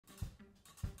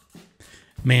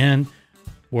Man,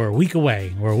 we're a week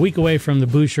away. We're a week away from the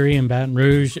Boucherie in Baton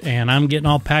Rouge, and I'm getting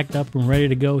all packed up and ready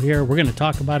to go here. We're going to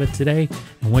talk about it today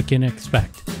and what you can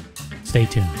expect. Stay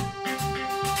tuned.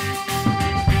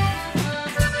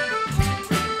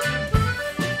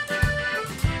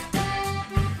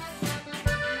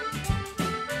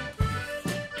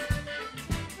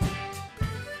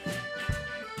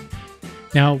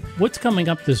 Now, what's coming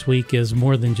up this week is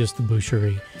more than just the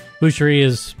Boucherie. Boucherie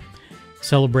is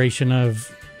celebration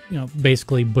of,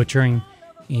 basically butchering,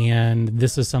 and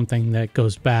this is something that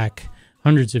goes back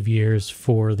hundreds of years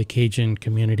for the Cajun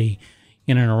community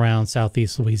in and around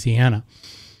Southeast Louisiana.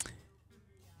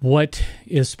 What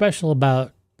is special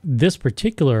about this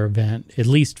particular event, at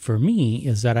least for me,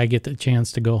 is that I get the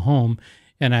chance to go home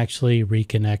and actually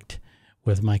reconnect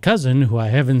with my cousin, who I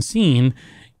haven't seen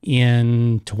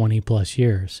in 20 plus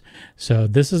years. So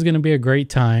this is going to be a great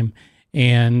time,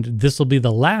 and this will be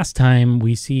the last time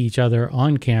we see each other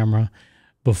on camera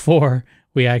before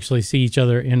we actually see each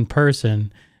other in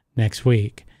person next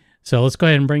week. So let's go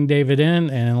ahead and bring David in,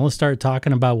 and let's start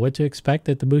talking about what to expect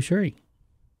at the Boucherie.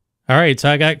 All right, so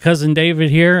I got cousin David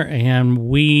here, and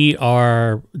we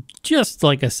are, just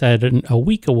like I said, a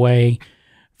week away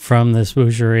from this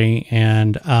Boucherie,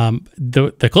 and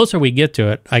the closer we get to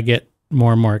it, I get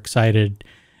more and more excited.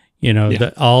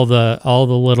 All the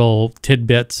little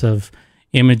tidbits of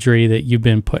imagery that you've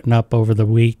been putting up over the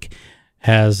week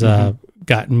has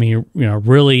gotten me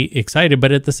really excited.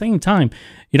 But at the same time,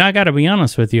 I got to be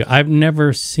honest with you, I've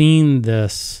never seen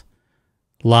this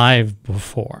live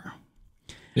before.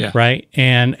 Yeah. Right.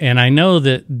 And I know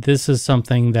that this is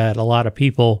something that a lot of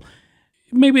people,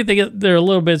 maybe they're a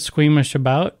little bit squeamish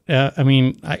about.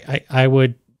 I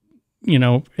would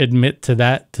admit to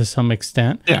that to some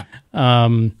extent. Yeah.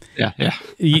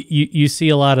 You see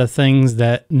a lot of things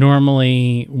that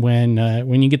normally when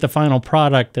you get the final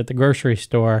product at the grocery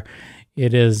store,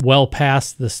 it is well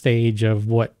past the stage of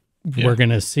what we're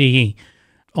going to see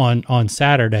on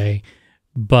Saturday.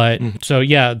 But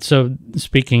so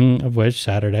speaking of which,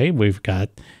 Saturday we've got,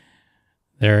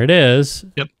 there it is.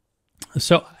 Yep.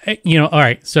 So, all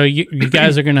right. So you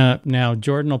guys are going to, now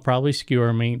Jordan will probably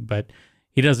skewer me, but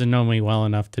he doesn't know me well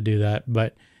enough to do that.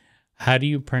 But how do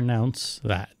you pronounce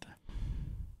that?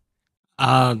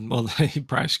 Well, he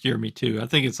probably scare me too. I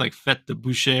think it's like Fête de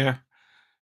Boucher,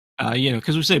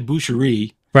 because we say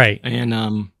Boucherie. Right.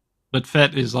 And, but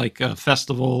Fête is like a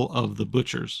festival of the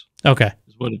butchers. Okay.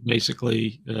 Is what it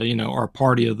basically, our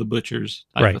party of the butchers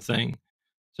type of thing.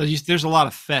 So there's a lot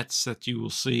of fêtes that you will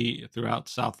see throughout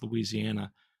South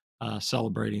Louisiana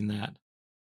celebrating that.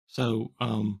 So,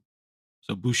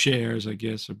 so bouchers, I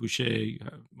guess, or boucher,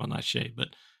 well, not chez, but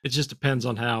it just depends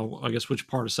on which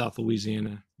part of South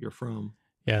Louisiana you're from.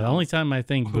 Yeah, the only time I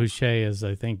think Boucher is,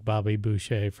 I think Bobby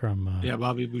Boucher from... Yeah,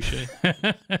 Bobby Boucher.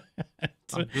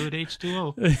 I'm good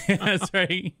H2O. That's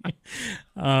right.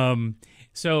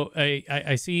 So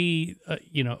I see,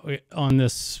 on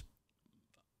this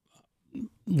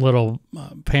little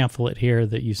pamphlet here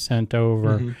that you sent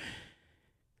over,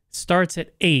 starts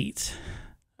at 8,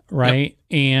 right?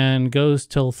 Yep. And goes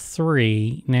till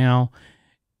 3. Now,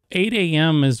 8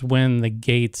 a.m. is when the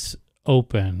gates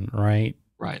open, right?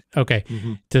 Right. Okay.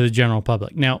 To the general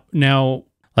public. Now,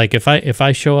 like if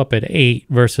I show up at 8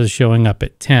 versus showing up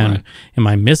at 10, am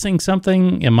I missing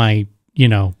something? Am I,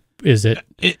 is it?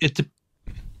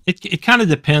 It kind of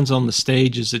depends on the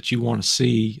stages that you want to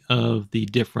see of the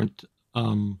different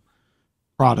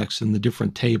products and the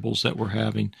different tables that we're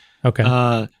having.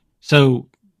 Okay. So,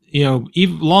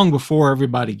 even long before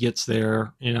everybody gets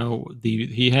there,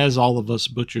 he has all of us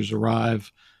butchers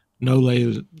arrive no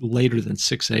later than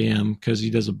 6 a.m. because he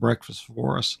does a breakfast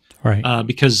for us. Right.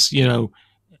 Because,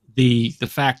 the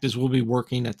fact is we'll be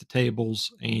working at the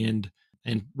tables and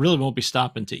really won't be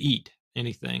stopping to eat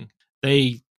anything.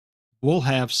 They will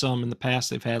have some in the past.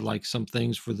 They've had like some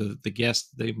things for the guests.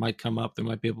 They might come up, they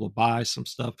might be able to buy some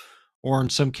stuff. Or in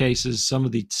some cases, some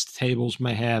of these tables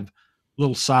may have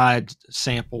little side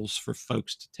samples for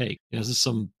folks to take. This is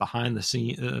some behind the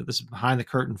scene, this is behind the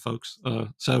curtain, folks.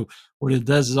 So what it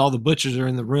does is all the butchers are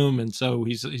in the room, and so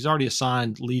he's already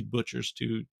assigned lead butchers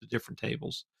to the different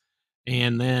tables,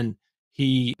 and then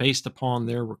he, based upon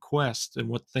their request and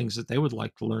what things that they would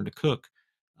like to learn to cook,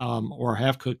 or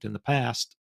have cooked in the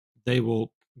past, they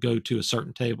will go to a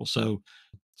certain table. So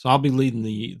I'll be leading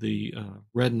the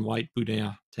red and white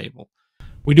boudin table.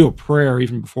 We do a prayer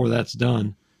even before that's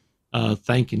done,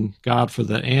 thanking God for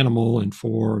the animal and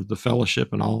for the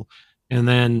fellowship and all. And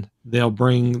then they'll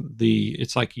bring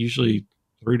it's like usually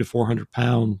 300 to 400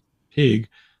 pound pig.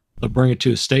 They'll bring it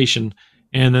to a station,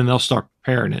 and then they'll start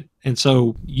preparing it. And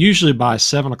so usually by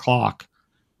 7 o'clock,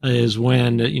 is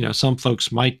when, some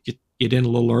folks might get in a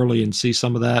little early and see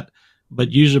some of that.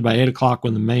 But usually by 8 o'clock,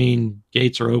 when the main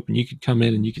gates are open, you could come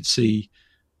in and you could see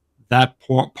that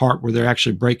part where they're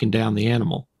actually breaking down the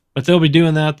animal. But they'll be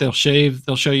doing that. They'll shave.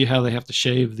 They'll show you how they have to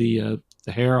shave the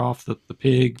hair off the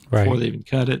pig before Right. they even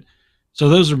cut it. So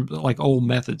those are like old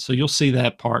methods. So you'll see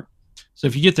that part. So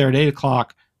if you get there at 8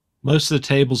 o'clock, most of the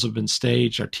tables have been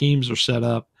staged. Our teams are set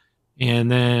up, and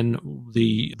then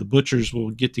the butchers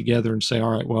will get together and say,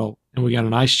 "All right, well," and we got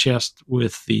an ice chest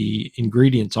with the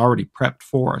ingredients already prepped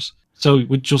for us. So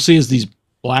what you'll see is these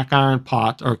black iron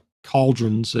pot or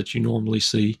cauldrons that you normally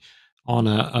see on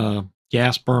a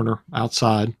gas burner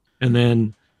outside, and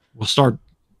then we'll start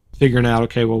figuring out,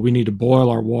 okay, well, we need to boil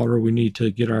our water, we need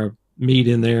to get our meat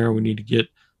in there, we need to get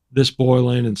this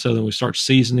boiling, and so then we start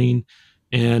seasoning,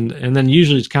 and then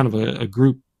usually it's kind of a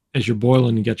group as you're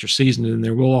boiling and get your seasoning in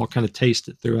there. We'll all kind of taste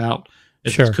it throughout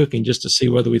as Sure. it's cooking, just to see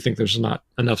whether we think there's not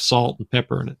enough salt and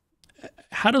pepper in it.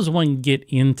 How does one get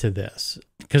into this?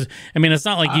 Because, I mean, it's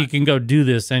not like you can go do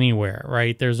this anywhere,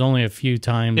 right? There's only a few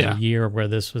times Yeah. a year where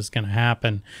this was going to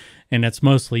happen, and it's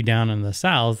mostly down in the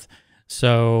South.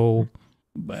 So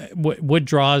what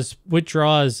draws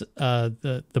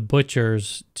the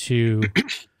butchers to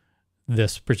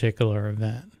this particular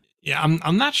event? Yeah,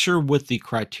 I'm not sure what the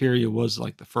criteria was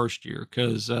like the first year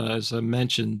because, as I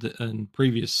mentioned in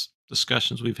previous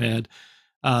discussions we've had,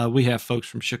 we have folks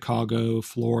from Chicago,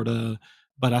 Florida,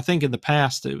 but I think in the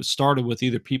past it was started with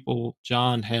either people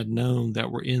John had known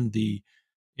that were in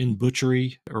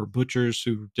butchery or butchers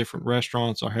who different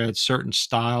restaurants or had certain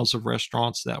styles of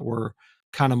restaurants that were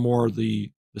kind of more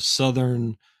the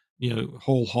southern,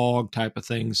 whole hog type of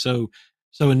thing. So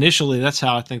initially that's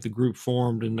how I think the group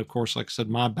formed. And of course, like I said,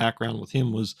 my background with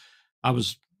him was I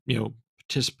was,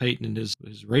 participating in his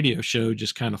radio show,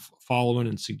 just kind of following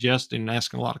and suggesting and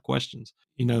asking a lot of questions.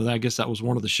 I guess that was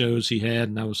one of the shows he had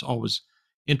and I was always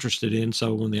interested in.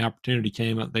 So when the opportunity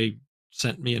came up, they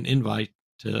sent me an invite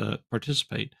to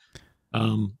participate.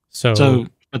 So, So,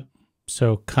 but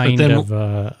so kind then, of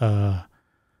a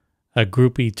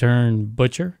groupie turned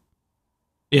butcher.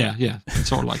 yeah,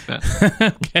 sort of like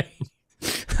that. Okay.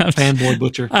 Fanboy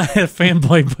butcher.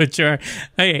 Fanboy butcher.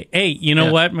 Hey, you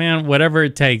know what, man? Whatever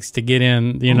it takes to get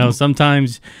in,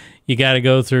 sometimes you got to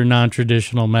go through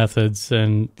non-traditional methods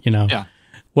and, Yeah.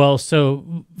 Well,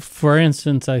 so for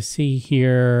instance, I see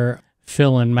here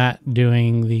Phil and Matt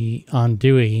doing the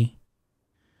andouille.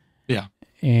 Yeah.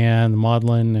 And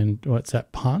Maudlin and what's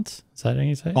that? Ponce? Is that how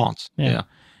you say it? Ponce. Yeah.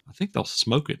 I think they'll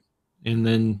smoke it and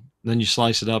then you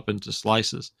slice it up into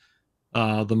slices.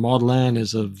 The Maudlin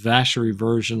is a vacherie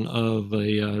version of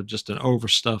just an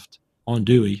overstuffed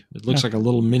andouille. It looks like a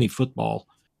little mini football,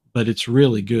 but it's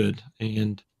really good.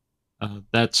 And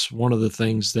that's one of the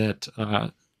things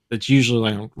that's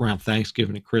usually like around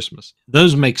Thanksgiving and Christmas.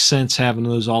 Those make sense having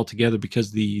those all together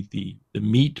because the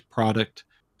meat product.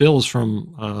 Bill's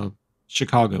from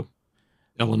Chicago,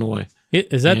 Illinois.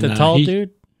 Is that the tall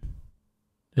dude?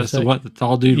 That's the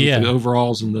tall dude with the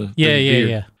overalls and the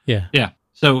beard. Yeah.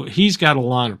 So he's got a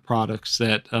line of products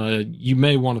that you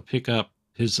may want to pick up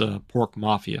his pork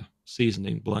mafia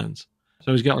seasoning blends.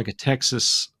 So he's got like a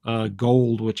Texas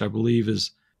Gold, which I believe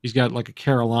he's got like a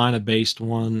Carolina based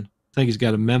one. I think he's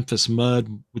got a Memphis Mud,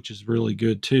 which is really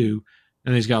good too.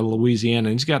 And he's got a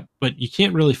Louisiana. But you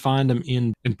can't really find them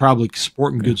in probably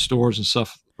sporting goods stores and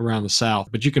stuff around the South.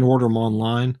 But you can order them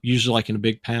online, usually like in a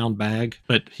big pound bag.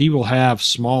 But he will have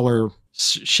smaller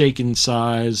shaken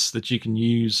size that you can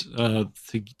use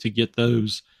to get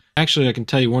those. Actually, I can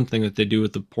tell you one thing that they do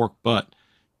with the pork butt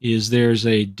is there's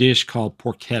a dish called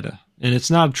porchetta, and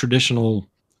it's not a traditional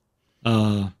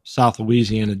South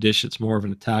Louisiana dish. It's more of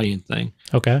an Italian thing.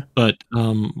 Okay. But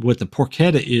what the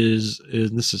porchetta is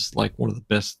this is like one of the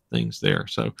best things there.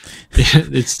 So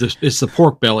it's the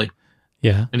pork belly.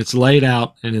 Yeah. And it's laid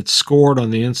out and it's scored on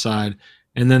the inside.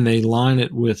 And then they line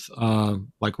it with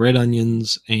like red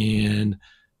onions and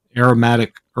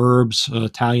aromatic herbs,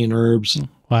 Italian herbs.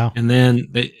 Wow. And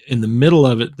then in the middle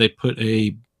of it, they put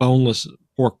a boneless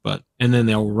pork butt, and then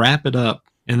they'll wrap it up,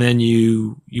 and then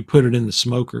you put it in the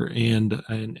smoker and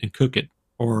cook it,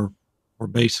 or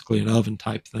basically an oven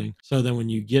type thing. So then when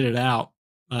you get it out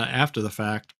after the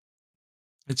fact,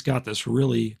 it's got this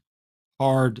really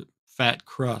hard fat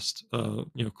crust,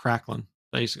 crackling,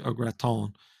 basically, or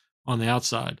gratin on the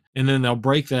outside. And then they'll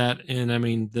break that, and I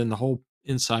mean, then the whole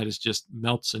inside is just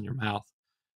melts in your mouth.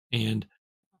 And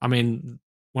I mean,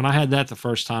 when I had that the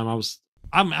first time,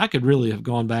 I could really have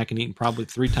gone back and eaten probably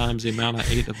 3 times the amount I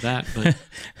ate of that. But,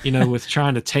 with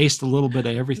trying to taste a little bit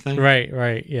of everything.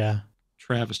 Right. Yeah.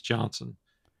 Travis Johnson,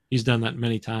 he's done that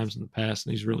many times in the past,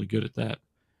 and he's really good at that.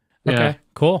 Yeah. Okay,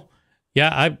 cool.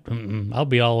 Yeah, I'll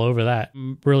be all over that.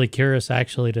 I'm really curious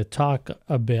actually to talk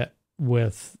a bit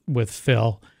with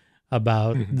Phil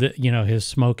about Mhm. the his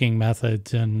smoking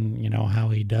methods and how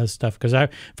he does stuff, because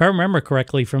if I remember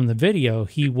correctly from the video,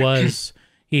 he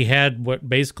had what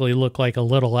basically looked like a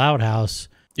little outhouse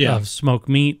Yeah. of smoked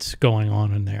meats going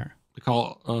on in there. They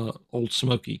call Old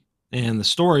Smoky. And the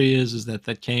story is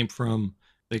that came from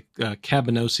the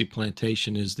Cabanosi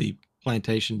plantation, is the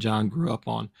plantation John grew up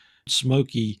on.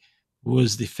 Smoky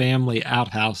was the family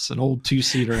outhouse, an old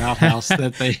two-seater outhouse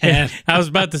that they had. I was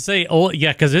about to say, oh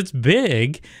yeah, because it's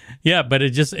big, yeah, but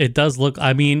it does look.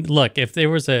 I mean, look, if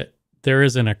there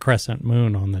isn't a crescent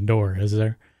moon on the door, is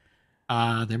there?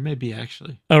 There may be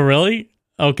actually. Oh really?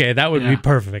 Okay, that would be Yeah.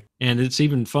 perfect. And it's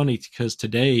even funny because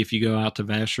today, if you go out to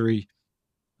Vacherie,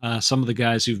 some of the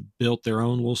guys who've built their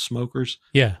own little smokers,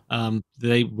 Yeah,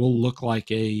 they will look like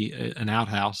an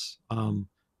outhouse,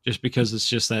 just because it's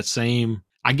just that same.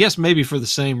 I guess maybe for the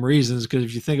same reasons, because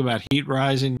if you think about heat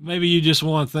rising, maybe you just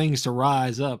want things to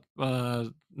rise up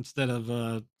instead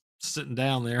of sitting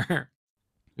down there.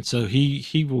 And so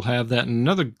he will have that. And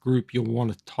another group you'll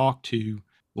want to talk to,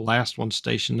 the last one,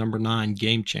 station number 9,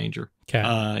 Game Changer.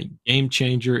 okay, Game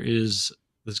Changer is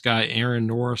this guy Aaron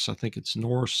Norris. I think it's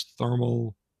Norris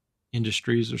Thermal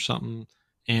Industries or something,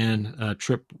 and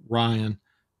Trip Ryan.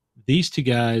 These two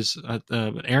guys,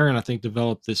 Aaron, I think,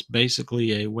 developed this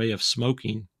basically a way of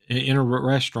smoking in a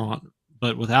restaurant,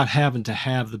 but without having to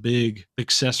have the big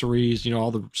accessories,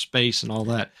 all the space and all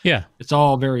that. yeah, It's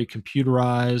all very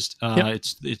computerized. yep.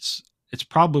 It's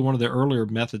probably one of the earlier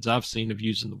methods I've seen of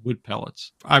using the wood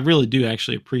pellets. I really do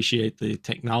actually appreciate the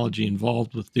technology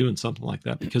involved with doing something like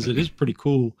that, because it is pretty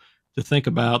cool to think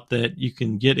about that you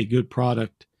can get a good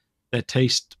product that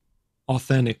tastes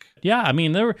authentic. Yeah, I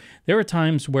mean there were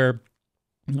times where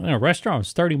a restaurant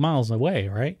was 30 miles away,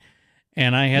 right?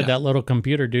 And I had Yeah. that little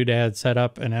computer doodad set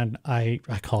up, and then I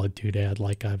call it doodad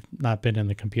like I've not been in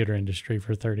the computer industry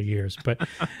for 30 years, but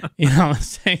I'm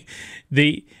saying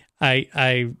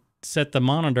I set the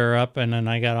monitor up, and then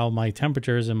I got all my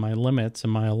temperatures and my limits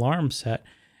and my alarm set,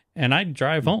 and I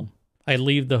drive home. I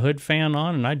leave the hood fan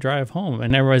on and I drive home,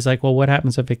 and everybody's like, "Well, what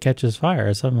happens if it catches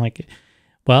fire?" So I'm like,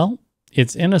 "Well,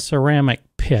 it's in a ceramic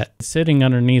pit sitting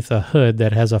underneath a hood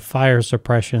that has a fire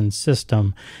suppression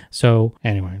system." So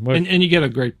anyway, And you get a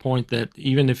great point that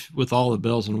even if with all the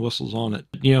bells and whistles on it,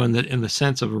 in the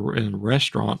sense of in a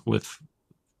restaurant, with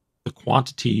the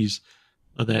quantities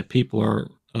that people are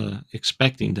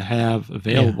expecting to have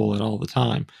available at all the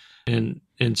time, and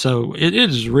so it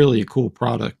is really a cool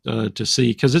product to see,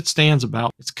 because it stands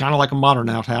about. It's kind of like a modern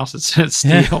outhouse. It's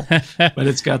steel, but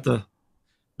it's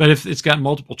got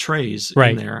multiple trays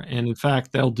right. in there, and in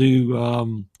fact, they'll do. I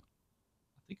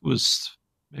think it was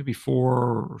maybe 4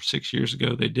 or 6 years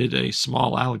ago, they did a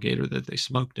small alligator that they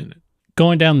smoked in it.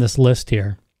 Going down this list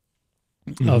here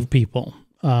of people,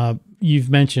 you've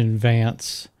mentioned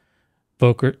Vance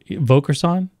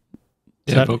Vokerson.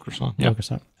 Yeah, Vokerson. Yeah.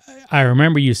 Vokerson. I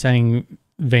remember you saying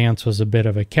Vance was a bit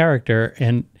of a character,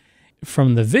 and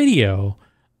from the video,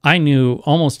 I knew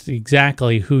almost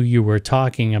exactly who you were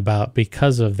talking about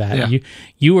because of that. Yeah.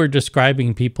 You were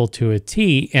describing people to a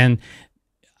T, and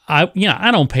I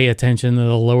don't pay attention to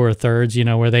the lower thirds,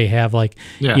 where they have like,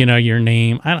 Yeah. Your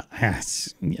name.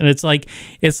 It's like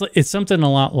it's something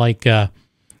a lot like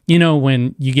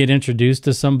when you get introduced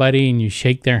to somebody and you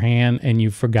shake their hand and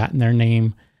you've forgotten their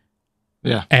name.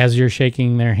 Yeah. As you're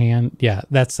shaking their hand. Yeah,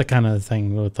 that's the kind of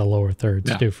thing with the lower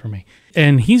thirds do for me.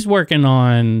 And he's working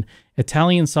on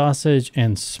Italian sausage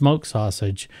and smoked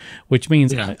sausage, which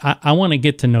means I want to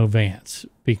get to know Vance,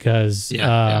 because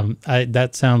that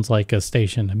sounds like a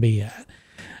station to be at.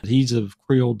 He's of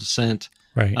Creole descent,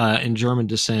 right, and German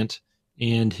descent,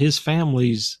 and his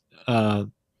family's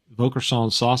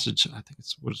Vokerson Sausage, I think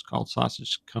it's what it's called,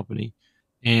 Sausage Company,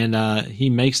 and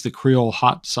he makes the Creole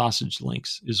hot sausage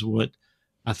links, is what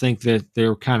I think that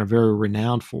they're kind of very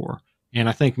renowned for. And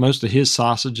I think most of his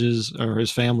sausages, or his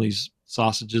family's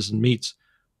sausages and meats,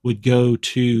 would go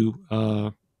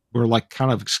to were like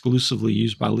kind of exclusively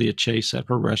used by Leah Chase at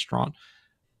her restaurant.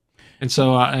 And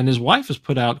so, and his wife has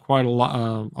put out quite a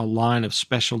line of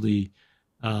specialty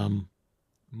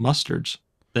mustards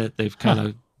that they've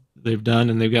they've done,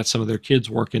 and they've got some of their kids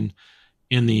working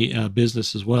in the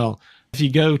business as well. If you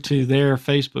go to their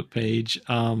Facebook page,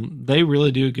 they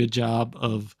really do a good job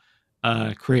of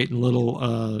creating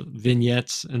little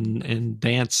vignettes and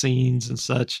dance scenes and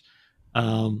such.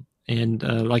 And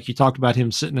like you talked about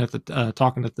him sitting at the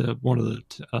talking at the one of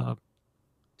the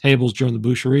tables during the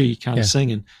Boucherie, kind of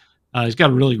singing. He's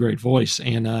got a really great voice,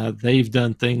 and they've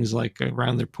done things like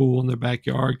around their pool in their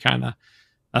backyard, kind of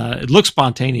It looks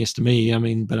spontaneous to me. I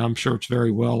mean, but I'm sure it's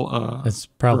very well it's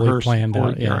probably rehearsed, planned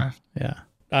out. Yeah, yeah.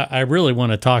 I really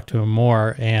want to talk to him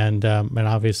more, and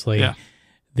obviously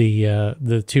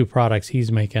the two products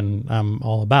he's making, I'm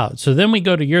all about. So then we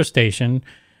go to your station,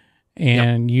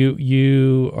 and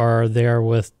you are there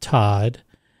with Todd,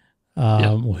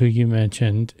 who you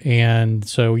mentioned, and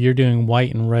so you're doing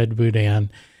white and red boudin.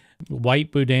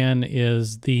 White boudin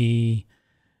is the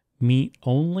meat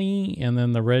only, and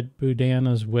then the red boudin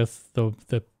is with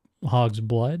the hog's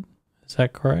blood. Is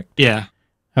that correct? Yeah.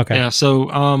 Okay. Yeah. So,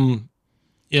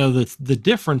 the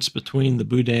difference between the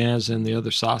boudins and the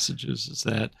other sausages is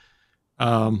that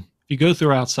if you go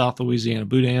throughout South Louisiana,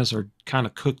 boudins are kind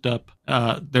of cooked up.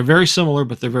 They're very similar,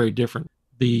 but they're very different.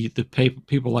 The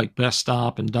people like Best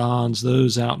Stop and Don's,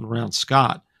 those out and around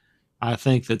Scott, I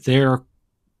think that their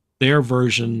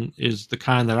version is the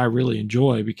kind that I really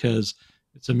enjoy because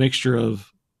it's a mixture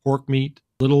of pork meat,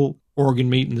 little organ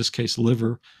meat, in this case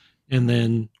liver, and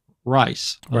then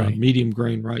rice, right. Medium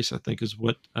grain rice, I think is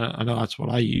what I know that's what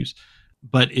I use.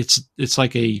 But it's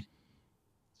like a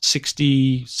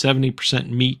 60-70%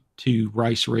 meat to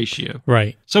rice ratio.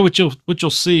 Right. So what you'll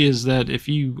see is that if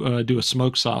you do a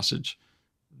smoked sausage,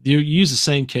 you use the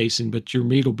same casing, but your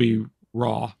meat will be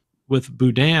raw. With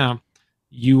boudin,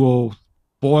 you will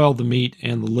boil the meat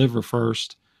and the liver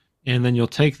first, and then you'll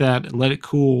take that and let it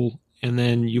cool, and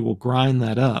then you will grind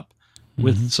that up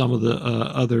with some of the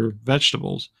other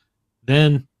vegetables.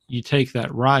 Then you take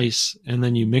that rice and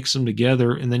then you mix them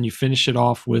together, and then you finish it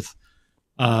off with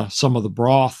some of the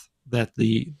broth that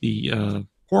the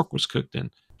pork was cooked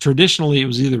in. Traditionally, it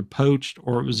was either poached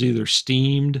or it was either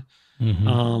steamed.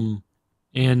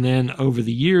 And then over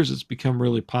the years, it's become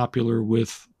really popular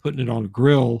with putting it on a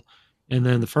grill. And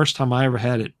then the first time I ever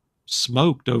had it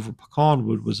smoked over pecan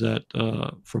wood was at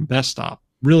from Best Stop.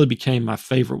 Really became my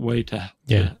favorite way to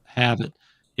have it.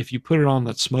 If you put it on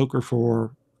that smoker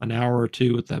for an hour or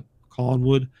two with that pecan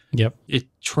wood, it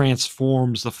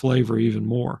transforms the flavor even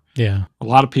more. Yeah. A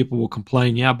lot of people will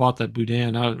complain, I bought that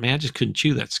boudin. I just couldn't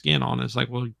chew that skin on it. It's like,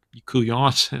 well, you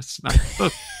couillons, it's not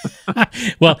cooked.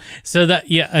 Well, so that,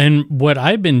 and what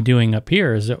I've been doing up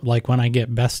here is that, like, when I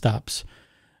get Best Stop's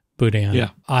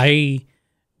boudin, I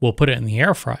will put it in the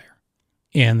air fryer,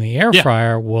 and the air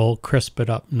fryer will crisp it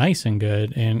up nice and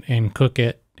good and cook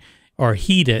it or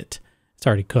heat it. It's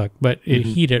already cooked, but it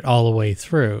heat it all the way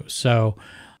through. So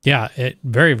it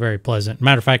very, very pleasant.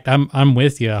 Matter of fact, I'm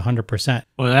with you 100%.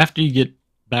 Well, after you get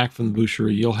back from the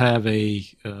boucherie, you'll have a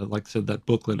like I said, that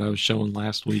booklet I was showing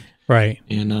last week, right?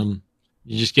 And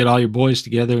you just get all your boys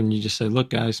together and you just say, look,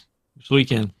 guys, this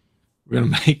weekend we're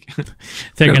gonna make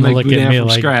they're gonna look at me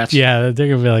like scratch. They're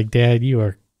gonna be like, Dad, you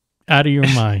are out of your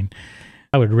mind.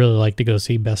 I would really like to go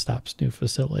see Best Stop's new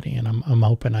facility, and I'm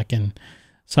hoping I can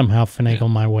somehow finagle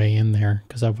my way in there,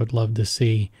 because I would love to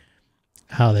see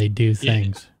how they do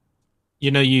things.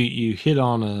 You hit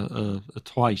on a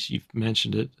twice, you've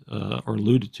mentioned it or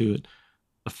alluded to it,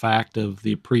 the fact of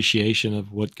the appreciation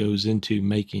of what goes into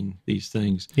making these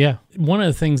things. Yeah. One of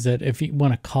the things that, if you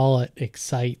want to call it,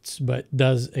 excites, but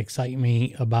does excite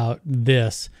me about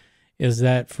this, is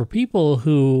that for people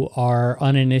who are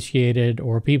uninitiated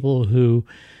or people who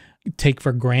take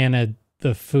for granted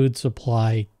the food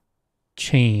supply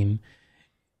chain,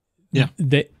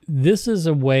 that this is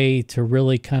a way to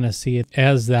really kind of see it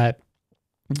as that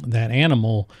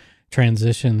animal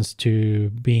transitions to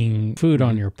being food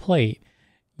on your plate.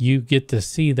 You get to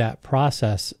see that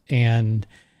process, and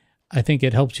I think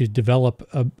it helps you develop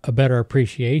a better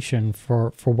appreciation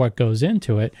for what goes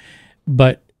into it.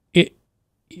 But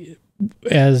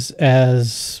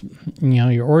as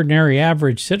your ordinary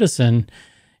average citizen,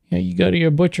 you go to your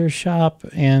butcher shop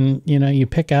and you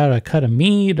pick out a cut of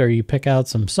meat, or you pick out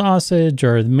some sausage,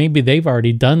 or maybe they've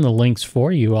already done the links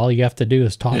for you. All you have to do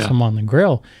is toss them on the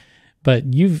grill.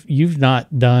 But you've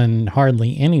not done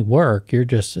hardly any work. You're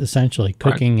just essentially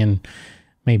cooking and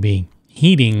maybe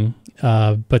heating,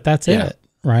 but that's it,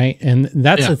 right? And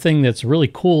that's the thing that's really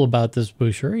cool about this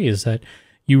boucherie, is that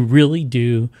you really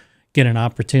do get an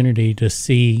opportunity to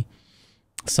see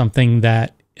something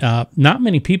that not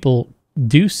many people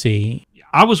do see.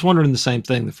 I was wondering the same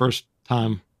thing the first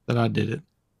time that I did it,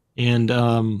 and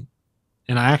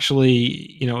I actually,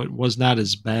 it was not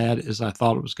as bad as I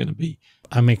thought it was going to be.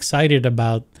 I'm excited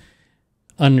about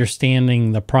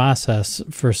understanding the process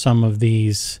for some of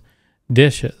these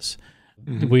dishes.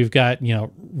 We've got,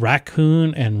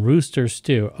 raccoon and rooster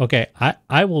stew. Okay,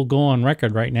 I will go on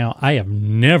record right now. I have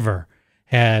never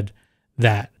had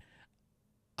that.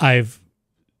 I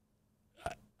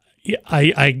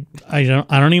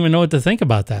don't even know what to think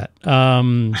about that.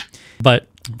 But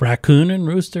raccoon and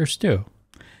rooster stew.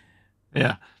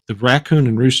 Yeah, the raccoon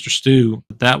and rooster stew.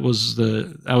 That was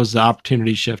the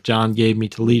opportunity Chef John gave me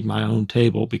to lead my own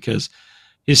table, because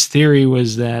his theory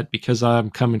was that because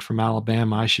I'm coming from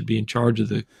Alabama, I should be in charge of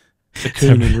the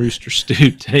coon and rooster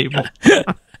stew table.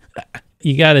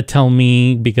 You got to tell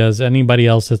me, because anybody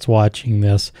else that's watching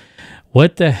this,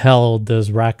 what the hell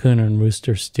does raccoon and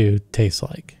rooster stew taste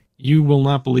like? You will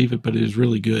not believe it, but it is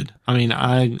really good. I mean,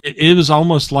 it was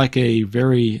almost like a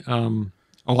very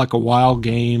like a wild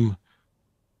game,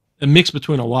 a mix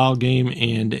between a wild game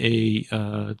and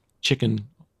a chicken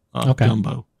Okay.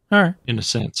 gumbo. All right. In a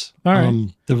sense. All right.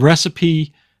 The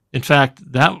recipe, in fact,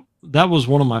 that was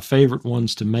one of my favorite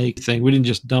ones to make. We didn't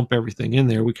just dump everything in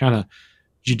there. We kind of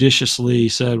judiciously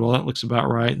said, well, that looks about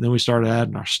right. And then we started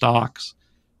adding our stocks.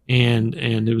 And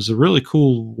it was a really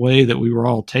cool way that we were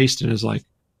all tasting, is like,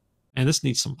 and this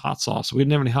needs some hot sauce. We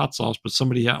didn't have any hot sauce, but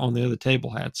somebody on the other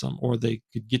table had some, or they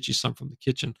could get you some from the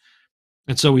kitchen.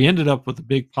 And so we ended up with a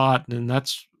big pot. And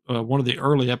that's one of the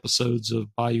early episodes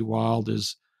of Bayou Wild,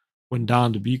 is when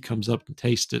Don Dubuque comes up and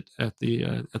tastes it at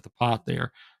the pot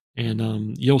there,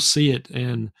 and you'll see it,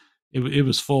 and it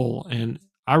was full, and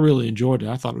I really enjoyed it.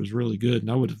 I thought it was really good, and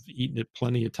I would have eaten it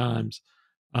plenty of times.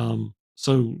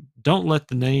 So don't let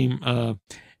the name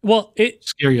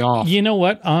scare you off. You know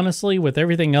what? Honestly, with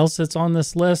everything else that's on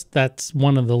this list, that's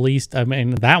one of the least. I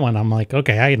mean, that one, I'm like,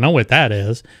 okay, I know what that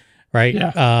is, right?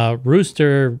 Yeah.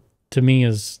 Rooster to me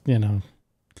is,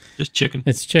 just chicken.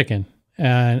 It's chicken.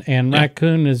 And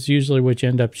raccoon is usually what you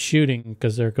end up shooting,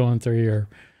 because they're going through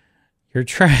your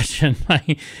trash. And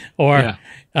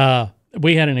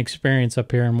we had an experience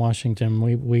up here in Washington.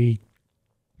 We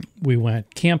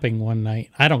went camping one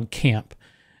night. I don't camp,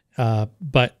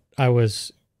 but I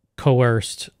was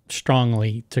coerced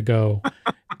strongly to go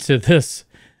to this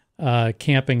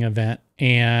camping event.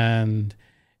 And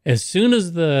as soon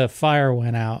as the fire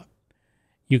went out,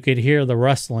 you could hear the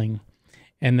rustling.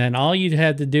 And then all you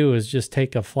had to do was just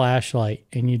take a flashlight,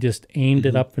 and you just aimed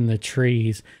it up in the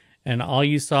trees. And all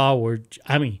you saw were,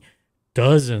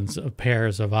 dozens of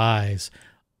pairs of eyes,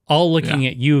 all looking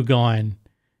at you going,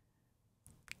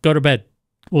 go to bed.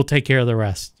 We'll take care of the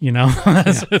rest,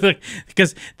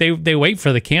 because they wait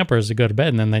for the campers to go to bed,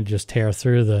 and then they just tear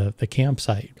through the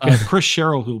campsite. Chris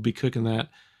Sherrill, who will be cooking that,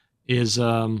 is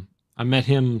I met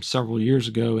him several years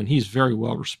ago, and he's very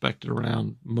well respected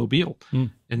around Mobile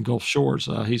and Gulf Shores.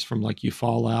 He's from like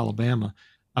Eufaula, Alabama.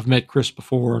 I've met Chris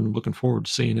before, and looking forward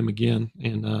to seeing him again.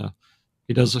 And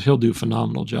he'll do a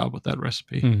phenomenal job with that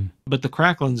recipe. But the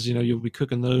cracklings, you'll be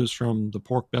cooking those from the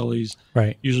pork bellies.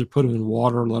 Right. Usually put them in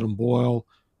water, let them boil.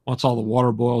 Once all the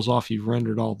water boils off, you've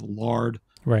rendered all the lard.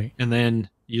 Right. And then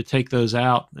you take those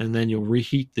out, and then you'll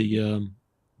reheat the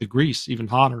grease even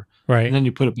hotter. Right. And then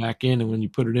you put it back in, and when you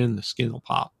put it in, the skin will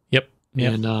pop. Yep.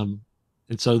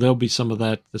 And so there'll be some of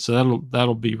that. So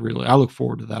that'll be really, I look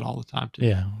forward to that all the time too.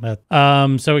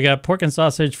 Yeah. So we got pork and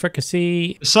sausage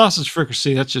fricassee. The sausage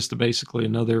fricassee, that's just basically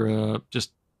another,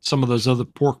 just some of those other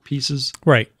pork pieces.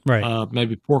 Right. Right.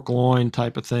 Maybe pork loin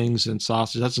type of things and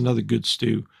sausage. That's another good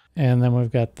stew. And then we've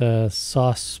got the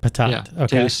sauce patate. Yeah.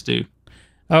 Potato stew.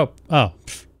 Oh,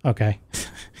 okay.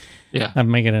 Yeah. I'm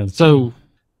making it. So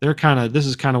this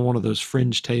is kind of one of those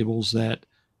fringe tables that,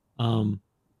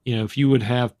 if you would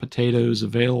have potatoes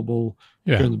available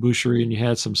during the boucherie and you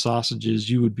had some sausages,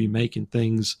 you would be making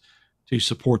things to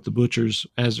support the butchers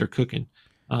as they're cooking.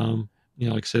 Like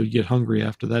I said, you get hungry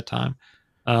after that time.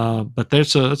 But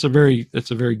that's a very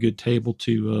good table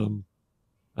to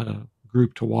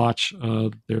group to watch.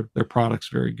 Their product's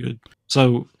very good.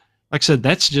 So, like I said,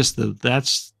 that's just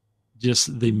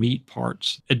the meat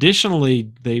parts.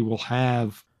 Additionally, they will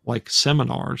have like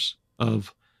seminars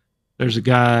of. There's a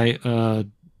guy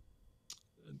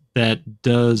that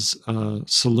does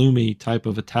salumi type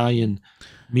of Italian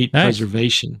meat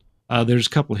preservation. There's a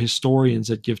couple of historians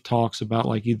that give talks about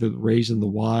like either raising the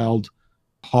wild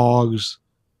hogs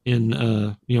in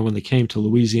when they came to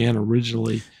Louisiana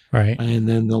originally, right? And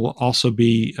then there'll also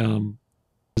be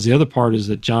the other part is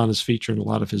that John is featuring a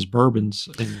lot of his bourbons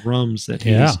and rums that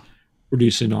he's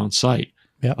producing on site.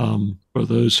 Yeah. For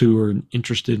those who are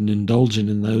interested in indulging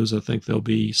in those, I think there'll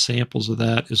be samples of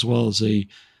that, as well as a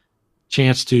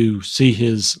chance to see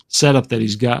his setup that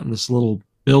he's got in this little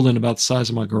building about the size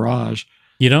of my garage.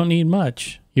 You don't need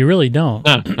much. You really don't.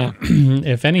 No.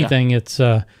 If anything, it's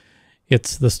the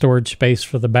storage space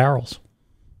for the barrels.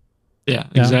 Yeah,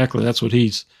 exactly. That's what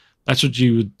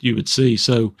you would see.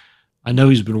 So I know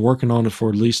he's been working on it for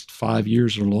at least 5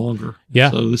 years or longer. Yeah.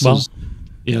 So this is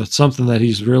something that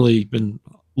he's really been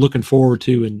looking forward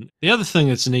to. And the other thing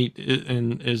that's neat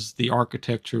is the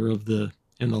architecture of the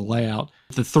layout.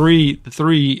 The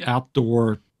three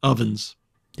outdoor ovens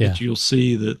Yeah. that you'll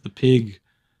see that the pig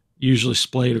usually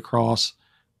splayed across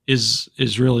is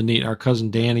really neat. Our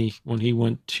cousin Danny, when he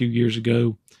went 2 years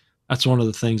ago, that's one of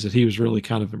the things that he was really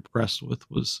kind of impressed with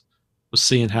was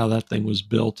seeing how that thing was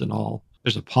built and all.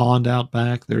 There's a pond out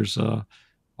back. There's a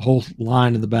whole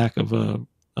line in the back of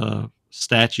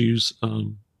statues,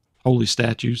 holy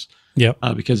statues. Yep.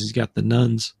 Because he's got the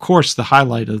nuns. Of course, the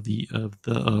highlight of the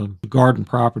garden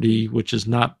property, which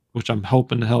I'm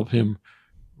hoping to help him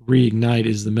reignite,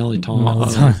 is the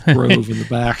Meliton grove in the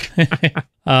back.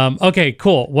 Okay,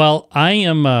 cool. Well,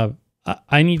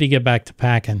 I need to get back to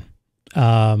packing.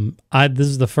 This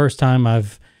is the first time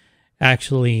I've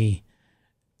actually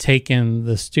taken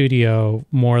the studio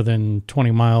more than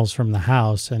 20 miles from the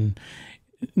house, and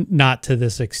not to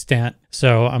this extent.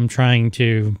 So I'm trying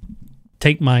to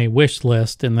take my wish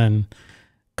list and then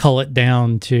cull it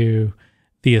down to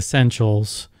the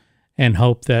essentials and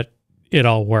hope that it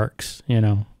all works. You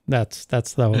know, that's the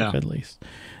hope, at least.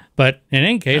 But in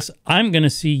any case, I'm going to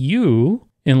see you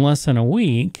in less than a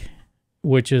week,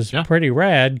 which is pretty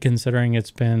rad considering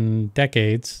it's been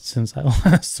decades since I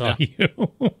last saw you.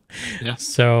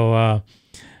 So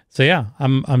yeah,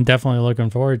 I'm definitely looking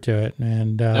forward to it.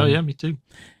 And oh yeah, me too.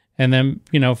 And then,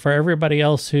 you know, for everybody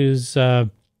else who's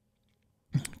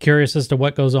curious as to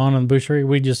what goes on in the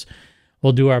Boucherie,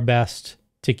 we'll do our best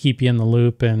to keep you in the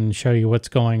loop and show you what's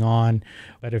going on.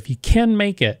 But if you can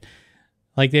make it,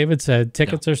 like David said,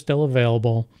 tickets are still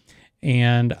available,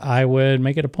 and I would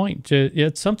make it a point to,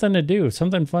 it's something to do,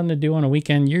 something fun to do on a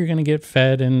weekend. You're going to get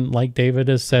fed, and like David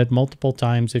has said multiple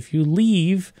times, if you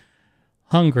leave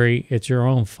hungry, it's your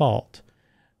own fault.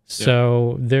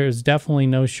 So there's definitely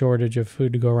no shortage of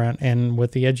food to go around, and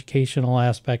with the educational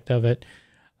aspect of it,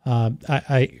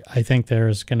 I think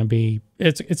there's going to be,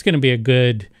 it's going to be a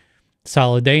good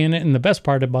solid day in it. And the best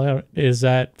part about it is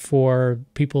that for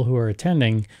people who are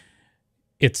attending,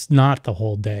 it's not the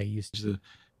whole day.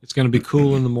 It's going to be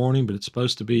cool in the morning, but it's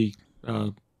supposed to be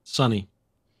sunny.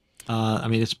 I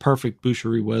mean, it's perfect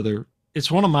Boucherie weather.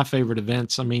 It's one of my favorite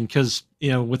events. I mean, because,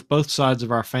 you know, with both sides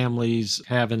of our families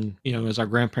having, you know, as our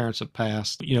grandparents have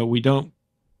passed, you know, we don't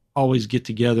always get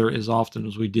together as often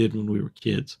as we did when we were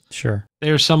kids. Sure.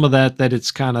 There's some of that it's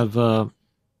kind of,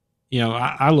 you know,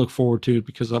 I look forward to it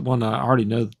because I already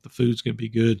know that the food's going to be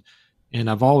good. And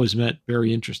I've always met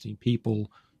very interesting people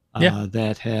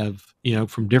that have, you know,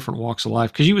 from different walks of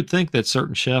life. Because you would think that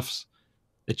certain chefs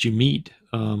that you meet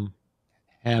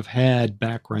have had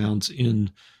backgrounds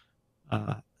in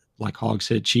like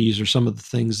hogshead cheese or some of the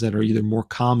things that are either more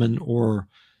common or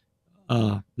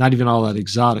not even all that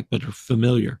exotic, but are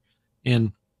familiar.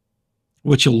 And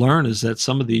what you'll learn is that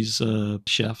some of these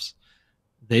chefs,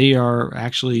 they are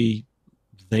actually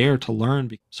there to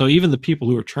learn. So even the people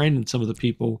who are training some of the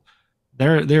people,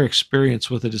 their experience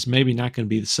with it is maybe not going to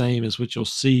be the same as what you'll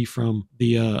see from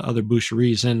the other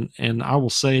boucheries. And I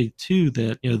will say too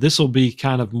that, you know, this will be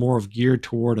kind of more of geared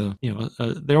toward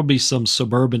there'll be some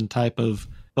suburban type of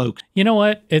folks. You know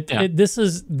what? This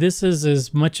is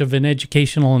as much of an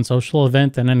educational and social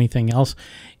event than anything else.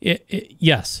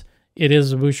 Yes, it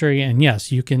is a boucherie, and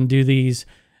yes, you can do these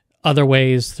other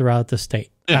ways throughout the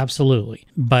state. Yeah. Absolutely.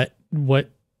 But what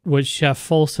Chef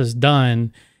Folse has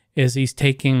done is he's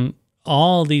taking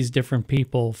all these different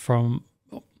people from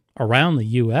around the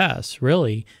U.S.,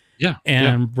 really,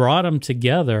 and brought them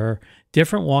together,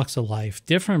 different walks of life,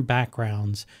 different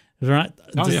backgrounds.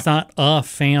 It's not a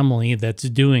family that's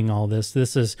doing all this.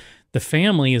 The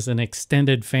family is an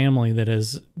extended family that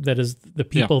is the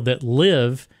people that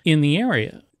live in the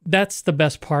area. That's the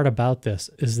best part about this,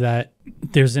 is that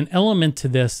there's an element to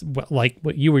this, like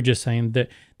what you were just saying, that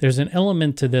there's an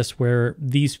element to this where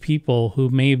these people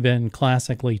who may have been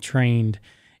classically trained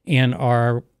and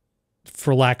are,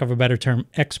 for lack of a better term,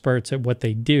 experts at what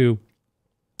they do,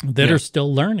 that are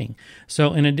still learning.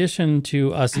 So in addition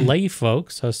to us lay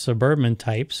folks, us suburban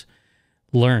types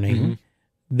learning,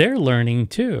 they're learning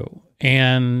too.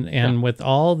 And with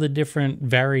all the different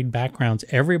varied backgrounds,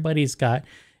 everybody's got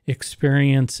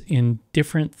experience in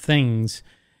different things,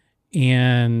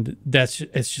 and it's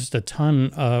just a ton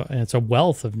of, and it's a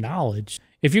wealth of knowledge.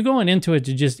 If you're going into it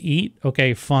to just eat,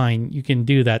 okay, fine, you can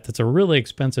do that. That's a really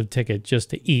expensive ticket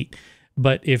just to eat.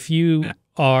 But if you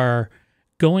are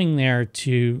going there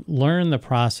to learn the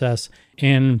process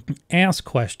and ask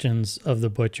questions of the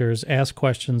butchers, ask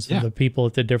questions of the people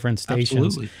at the different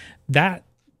stations, that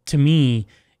to me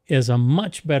is a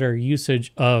much better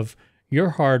usage of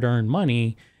your hard-earned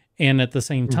money, and at the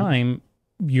same time,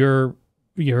 your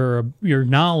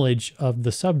knowledge of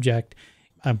the subject.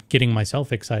 I'm getting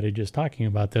myself excited just talking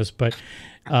about this, but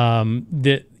I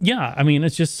mean,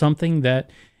 it's just something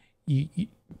that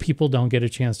people don't get a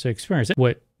chance to experience.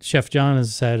 What Chef John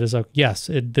has said is, yes,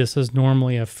 this is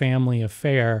normally a family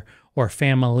affair or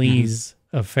families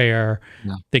affair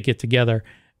Yeah. that get together,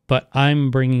 but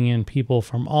I'm bringing in people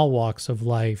from all walks of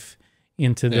life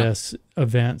into this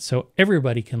event so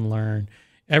everybody can learn,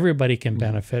 everybody can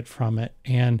benefit from it.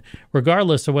 And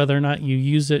regardless of whether or not you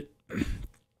use it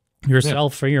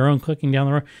yourself for your own cooking down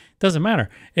the road, doesn't matter.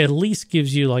 It at least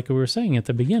gives you, like we were saying at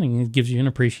the beginning, it gives you an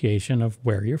appreciation of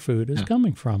where your food is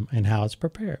coming from and how it's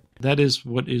prepared. That is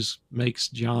what makes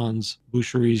John's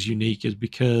Boucheries unique, is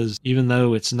because even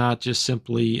though it's not just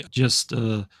simply just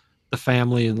the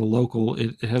family and the local,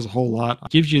 it has a whole lot.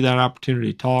 It gives you that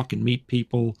opportunity to talk and meet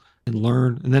people and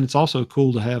learn. And then it's also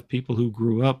cool to have people who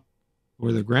grew up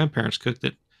where their grandparents cooked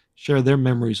it share their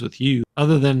memories with you.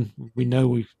 Other than we know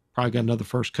we've probably got another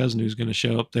first cousin who's going to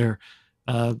show up there.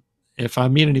 If I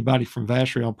meet anybody from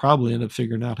Vacherie, I'll probably end up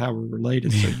figuring out how we're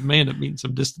related. So you may end up meeting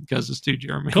some distant cousins too,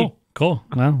 Jeremy. Cool.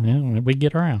 Well, yeah, we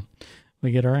get around.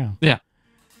 Yeah.